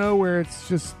chop, where it's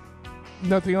just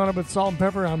nothing on it but salt and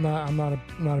pepper, I'm not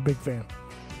a big fan.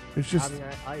 It's just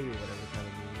I eat whatever kind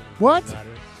of meat. What?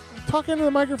 Talk into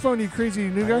the microphone, you crazy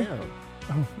new guy.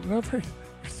 Oh, not very.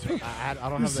 I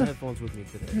don't have the headphones with me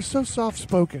today. You're so soft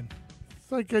spoken.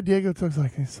 It's like Diego talks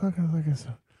like a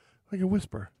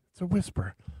whisper. It's a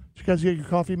whisper. Did you guys get your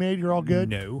coffee made? You're all good?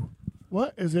 No.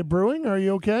 What? Is it brewing? Are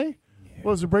you okay?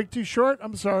 Was the break too short?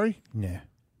 I'm sorry. No.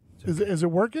 Is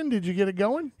it working? Did you get it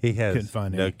going? He has Couldn't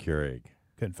find no any. Keurig.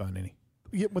 Couldn't find any.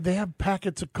 Yeah, but they have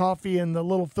packets of coffee and the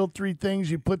little filtery things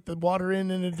you put the water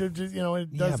in, and it does Yeah,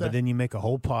 that. but then you make a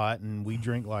whole pot, and we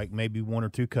drink like maybe 1 or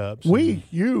 2 cups.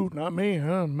 You, not me. I'm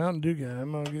a Mountain Dew guy.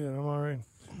 I'm all good. I'm all right.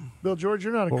 Bill George,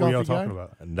 you're not a What were coffee y'all guy. talking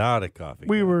about? Not a coffee.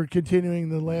 We were continuing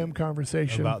the lamb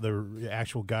conversation. About the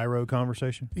actual gyro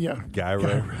conversation? Yeah.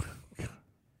 Gyro.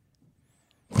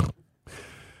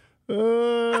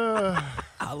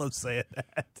 I love saying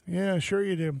that. Yeah, sure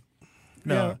you do.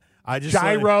 No, Yeah. I just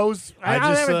Gyros. I I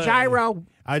just have a gyro.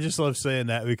 I just love saying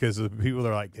that because the people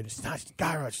are like, it's not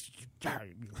gyro. It's gyro.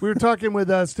 We were talking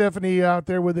with Stephanie out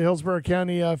there with the Hillsborough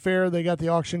County Fair. They got the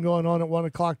auction going on at 1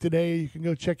 o'clock today. You can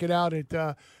go check it out at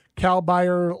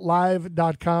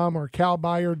calbuyerlive.com or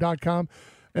calbuyer.com.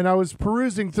 And I was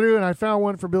perusing through, and I found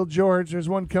one for Bill George. There's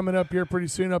one coming up here pretty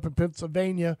soon up in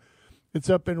Pennsylvania. It's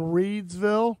up in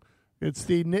Reedsville. It's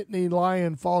the Nittany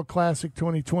Lion Fall Classic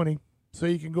 2020. So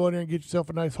you can go in there and get yourself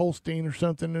a nice Holstein or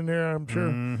something in there, I'm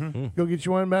sure. Go get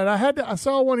you one. But I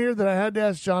saw one here that I had to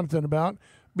ask Jonathan about,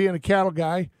 being a cattle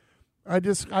guy. I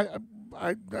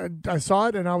saw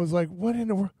it, and I was like, what in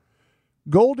the world?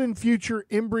 Golden Future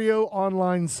Embryo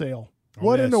Online Sale.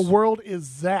 What in the yes. world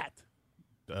is that?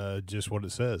 Just what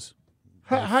it says.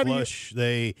 How do you, Flush.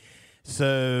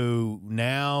 So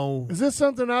now. is this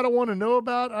something I don't want to know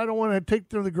about? I don't want to take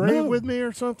to the grave No. with me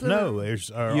or something? No, there's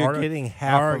You're getting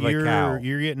half of a cow.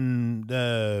 You're getting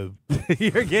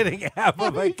You're getting half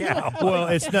of a cow. well,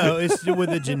 it's with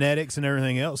the genetics and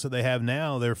everything else that they have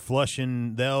now. They're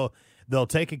flushing. They'll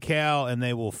take a cow and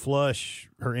they will flush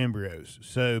her embryos.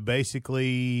 So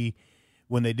basically,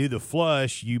 when they do the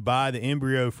flush, you buy the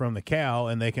embryo from the cow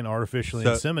and they can artificially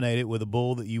inseminate it with a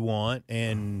bull that you want.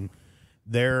 And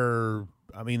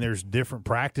there's different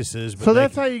practices. But So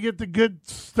that's how you get the good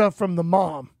stuff from the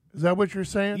mom. Is that what you're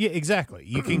saying? yeah, exactly.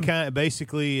 You can kind of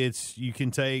basically you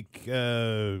can take.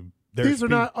 These are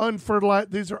not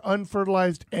unfertilized. These are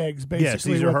unfertilized eggs. Basically, Yes,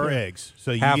 these are what her they- eggs.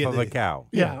 So you Half get of a cow.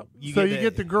 Yeah. You So get you the-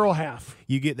 get the girl half.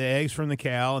 You get the eggs from the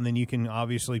cow, and then you can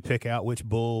obviously pick out which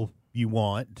bull you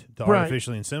want to Right.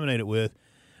 artificially inseminate it with.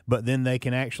 But then they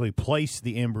can actually place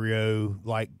the embryo,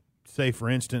 like say for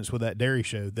instance with that dairy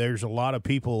show. There's a lot of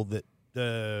people that,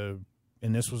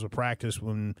 and this was a practice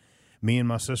when me and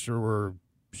my sister were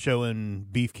showing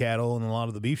beef cattle and a lot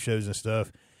of the beef shows and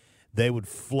stuff. They would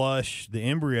flush the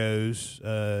embryos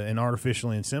and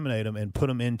artificially inseminate them and put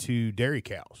them into dairy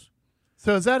cows.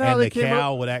 So is that how And they the came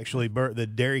cow up? would actually the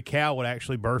dairy cow would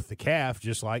actually birth the calf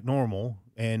just like normal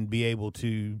and be able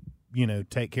to,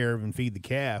 take care of and feed the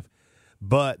calf.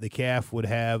 But the calf would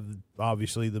have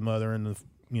obviously the mother and the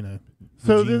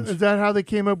So genes. is that how they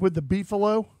came up with the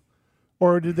beefalo?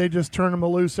 Or did they just turn them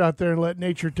loose out there and let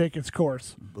nature take its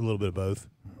course? A little bit of both.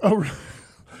 Oh,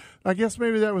 I guess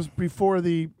maybe that was before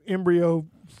the embryo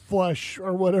flush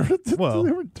or whatever.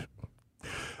 Well,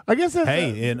 I guess that's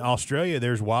hey, in Australia,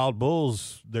 there's wild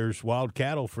bulls, there's wild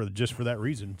cattle for that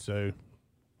reason. So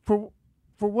for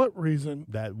what reason?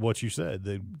 that what you said,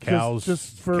 the cows,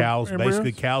 just for cows, embryos?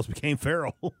 basically cows became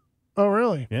feral. Oh,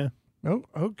 really? Yeah, Oh,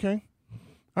 okay.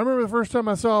 I remember the first time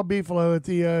I saw a beefalo at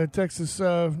the Texas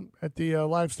at the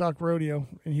livestock rodeo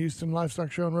in Houston,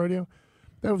 livestock show and rodeo.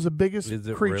 That was the biggest Is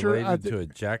it creature. related to a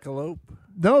jackalope?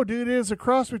 No, dude, it is a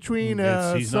cross between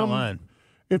he's not lying.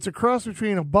 It's a cross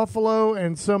between a buffalo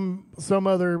and some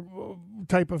other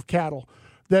type of cattle.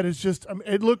 That is just.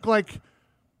 It looked like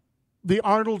the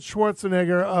Arnold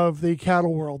Schwarzenegger of the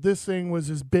cattle world. This thing was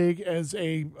as big as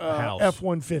a House.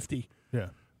 F-150. Yeah,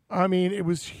 I mean, it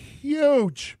was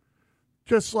huge.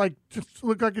 Just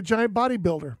looked like a giant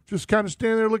bodybuilder. Just kind of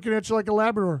standing there looking at you like a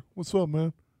Labrador. What's up,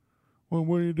 man?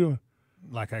 What are you doing?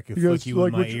 like I could You flick guys you with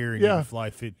like my what you- ear and yeah. you fly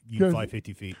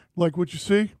 50 feet. Like what you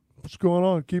see? What's going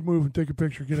on? Keep moving. Take a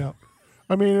picture. Get out.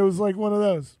 I mean, it was like one of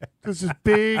those. Just this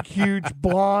big, huge,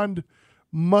 blonde,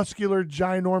 muscular,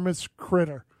 ginormous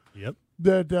critter. Yep.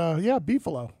 That,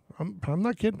 beefalo. I'm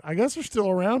not kidding. I guess they're still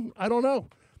around. I don't know.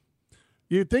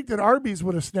 You'd think that Arby's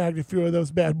would have snagged a few of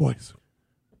those bad boys.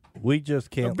 We just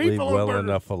can't beef leave on well burger.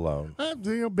 enough alone.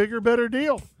 Bigger, better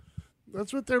deal.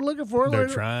 That's what they're looking for. They're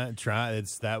later. trying.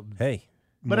 It's that Hey,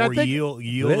 But more I think- yield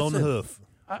on the Listen. hoof.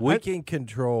 we can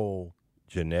control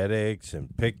genetics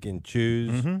and pick and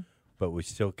choose, but we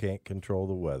still can't control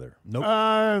the weather. Nope.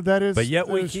 That is. But yet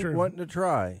that we is keep true. wanting to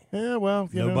try. Yeah, well,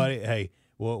 you know. Nobody. Hey,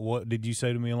 what did you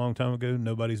say to me a long time ago?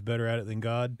 Nobody's better at it than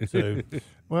God. So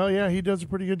Well, yeah, he does a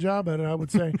pretty good job at it, I would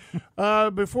say.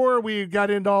 Before we got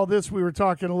into all this, we were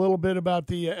talking a little bit about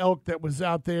the elk that was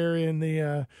out there in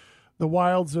the the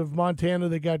wilds of Montana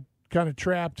that got kind of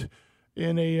trapped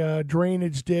in a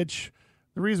drainage ditch.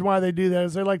 The reason why they do that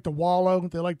is they like to wallow.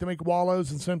 They like to make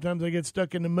wallows, and sometimes they get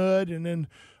stuck in the mud, and then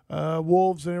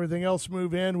wolves and everything else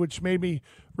move in, which made me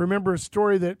remember a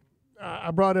story that I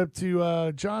brought up to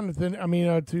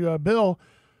to Bill.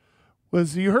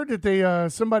 Was you heard that they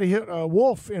somebody hit a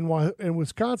wolf in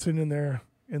Wisconsin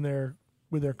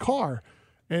with their car,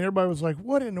 and everybody was like,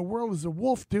 "What in the world is a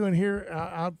wolf doing here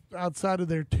outside of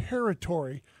their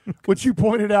territory?" Which you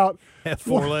pointed out Have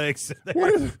four legs.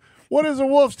 What is a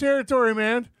wolf's territory,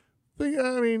 man?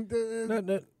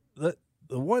 The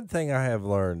one thing I have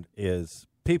learned is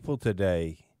people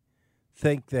today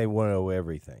think they want to know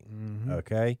everything.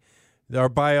 Okay, our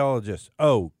biologists.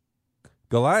 Oh,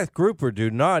 Goliath grouper do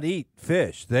not eat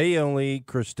fish; they only eat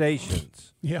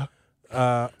crustaceans. Yeah.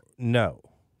 No.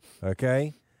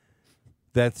 Okay,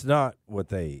 that's not what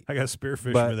they eat. I got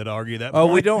spearfishermen that argue that. Oh,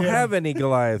 part. we don't have any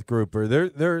Goliath grouper.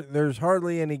 There's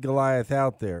hardly any Goliath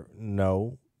out there.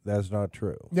 No, that's not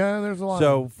true. Yeah, there's a lot.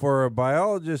 So for a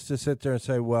biologist to sit there and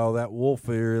say, well, that wolf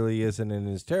really isn't in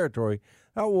his territory,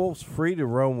 that wolf's free to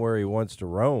roam where he wants to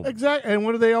roam. Exactly. And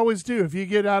what do they always do? If you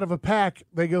get out of a pack,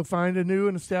 they go find a new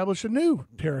and establish a new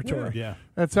territory. Yeah.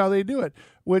 That's how they do it,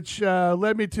 which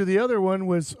led me to the other one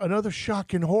was another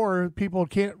shock and horror. People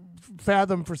can't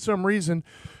fathom for some reason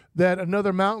that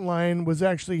another mountain lion was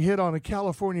actually hit on a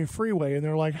California freeway. And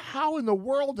they're like, how in the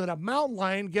world did a mountain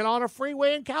lion get on a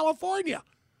freeway in California?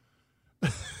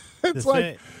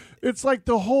 It's like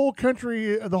the whole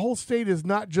country, the whole state is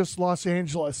not just Los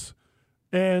Angeles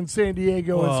and San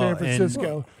Diego and San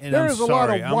Francisco. And there I'm is a lot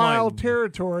sorry, of wild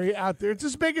territory out there.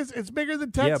 It's bigger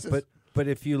than Texas. Yeah, but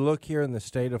if you look here in the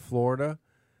state of Florida,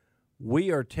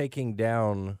 we are taking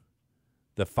down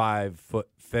the 5-foot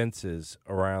fences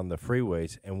around the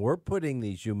freeways, and we're putting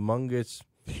these humongous,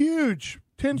 huge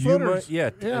 10-footers.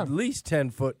 At least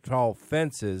 10-foot tall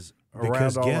fences around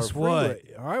because all guess our what?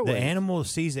 highways. The animal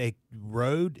sees a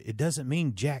road. It doesn't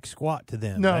mean jack squat to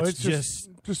them. No, That's it's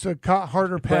just a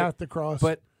harder path to cross.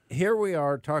 But here we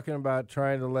are talking about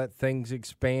trying to let things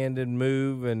expand and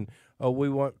move, and we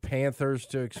want panthers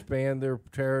to expand their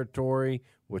territory,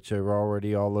 which they're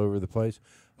already all over the place.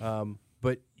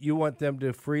 But you want them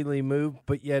to freely move,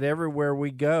 but yet everywhere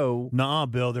we go, Nah,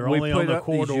 Bill, they're we only put on the up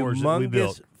these corridors that we humongous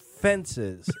built.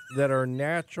 fences that are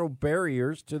natural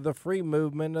barriers to the free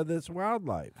movement of this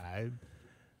wildlife.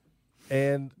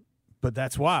 But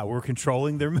that's why we're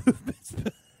controlling their movements.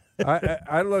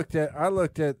 I looked at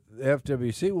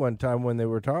FWC one time when they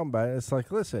were talking about it. It's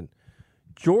like, listen,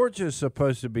 Georgia's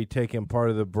supposed to be taking part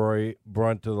of the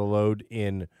brunt of the load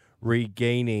in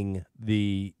regaining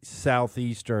the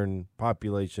southeastern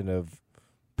population of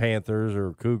panthers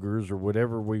or cougars or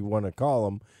whatever we want to call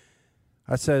them.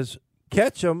 I says,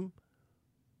 catch them,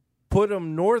 put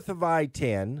them north of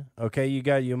I-10. Okay, you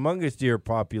got a humongous deer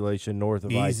population north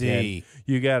of I-10.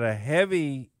 You got a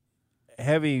heavy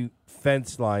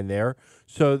fence line there.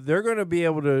 So they're going to be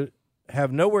able to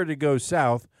have nowhere to go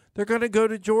south. They're going to go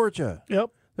to Georgia.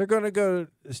 Yep. They're going to go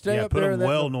stay up put there. them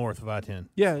well north of I-10.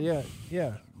 Yeah.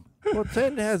 Well,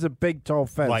 10 has a big, tall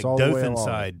fence Like all the way Dothan along.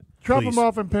 side. Drop please. them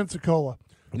off in Pensacola.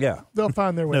 Yeah. They'll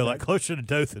find their way. No, back. like closer to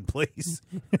Dothan, please.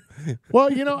 Well,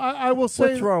 I will say.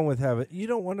 What's wrong with having? You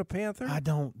don't want a panther? I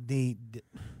don't need.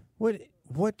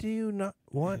 What do you not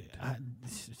want?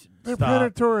 They're Stop.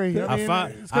 predatory. I'm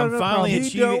it's got enough finally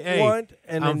problems. You don't Hey, want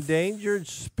an I'm endangered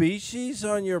species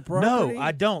on your property? No,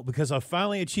 I don't, because I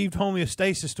finally achieved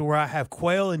homeostasis to where I have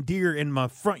quail and deer in my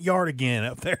front yard again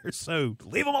up there. So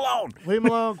leave them alone. Leave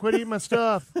them alone. Quit eating my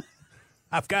stuff.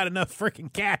 I've got enough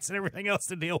freaking cats and everything else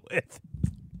to deal with.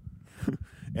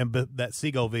 But that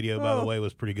seagull video, by the way,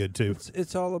 was pretty good too.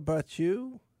 It's all about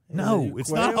you. No, it's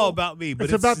not all about me. But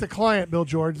It's about the client, Bill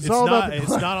George. It's It's all not. about the It's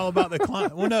client. not all about the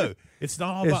client. Well, no, it's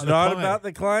not all about It's the not client. about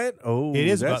the client. Oh, It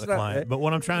is about that's the not- client. But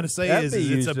what I'm trying to say that'd is be it's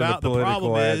used in a about the political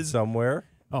problem ad is. somewhere.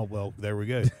 Oh, well, there we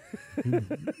go.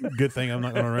 Good thing I'm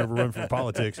not going to ever run for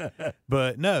politics.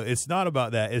 But no, it's not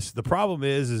about that. It's the problem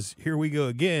is here we go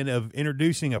again of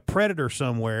introducing a predator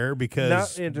somewhere because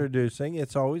Not introducing.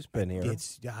 It's always been here.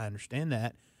 I understand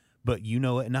that, but you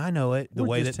know it and I know it. The We're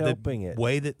way just that helping it.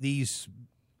 way that these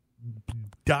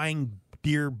dying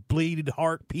deer, bleeded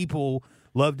heart people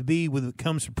love to be when it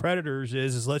comes to predators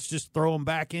is let's just throw them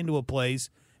back into a place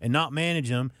and not manage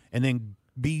them, and then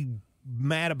be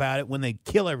mad about it when they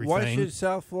kill everything. Why should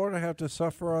South Florida have to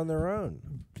suffer on their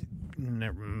own?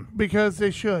 Never. Because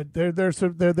they should. They're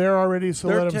there already, so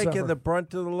They're let them taking suffer. the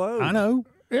brunt of the load. I know.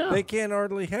 Yeah. They can't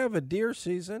hardly have a deer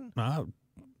season.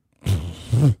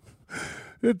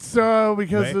 It's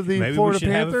because of the maybe Florida we should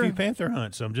Panther. have a few panther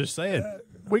hunts. I'm just saying.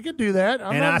 We could do that.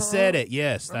 I said it.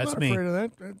 Yes, I'm that's not me. afraid of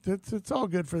that. It's all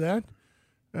good for that.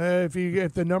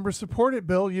 If the numbers support it,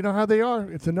 Bill, you know how they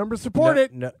are. If the numbers support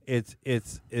it, No, it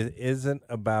isn't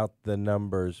about the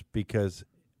numbers because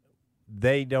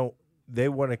they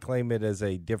want to claim it as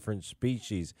a different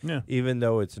species, even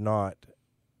though it's not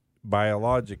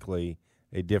biologically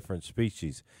a different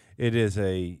species. It is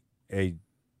a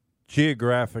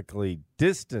geographically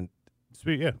distant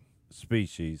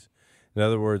species. In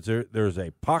other words, there's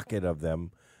a pocket of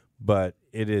them, but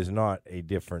it is not a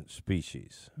different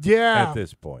species. Yeah, at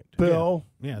this point, Bill.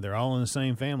 Yeah, they're all in the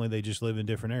same family. They just live in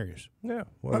different areas. Yeah,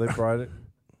 well, they brought it.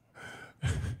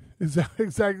 Is that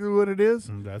exactly what it is?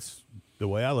 And that's the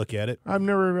way I look at it. I've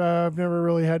never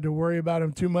really had to worry about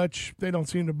them too much. They don't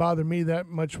seem to bother me that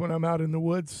much when I'm out in the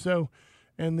woods. So,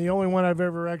 and the only one I've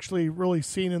ever actually really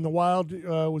seen in the wild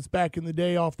was back in the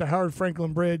day off the Howard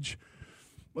Franklin Bridge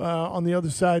on the other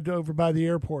side over by the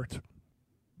airport.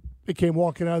 It came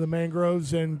walking out of the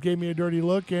mangroves and gave me a dirty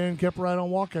look and kept right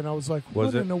on walking. I was like,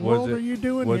 what in the world are you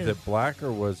doing was here? Was it black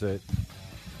or was it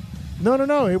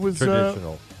No. It was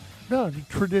traditional? No,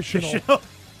 traditional.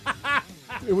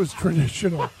 It was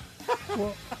traditional.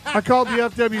 Well, I called the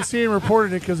FWC and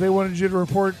reported it because they wanted you to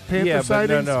report panther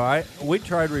sightings. We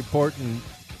tried reporting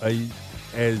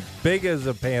as big as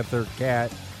a panther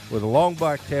cat with a long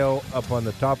black tail up on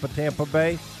the top of Tampa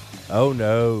Bay. Oh,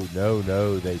 no,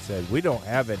 they said. We don't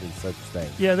have any such thing.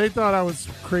 Yeah, they thought I was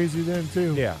crazy then,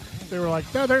 too. Yeah. They were like,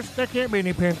 no, there can't be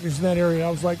any panthers in that area.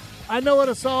 I was like, I know what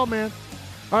I saw, man.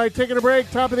 All right, taking a break.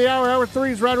 Top of the hour. Hour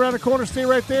 3 is right around the corner. Stay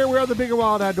right there. We're on the Big and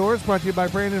Wild Outdoors, brought to you by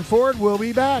Brandon Ford. We'll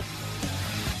be back.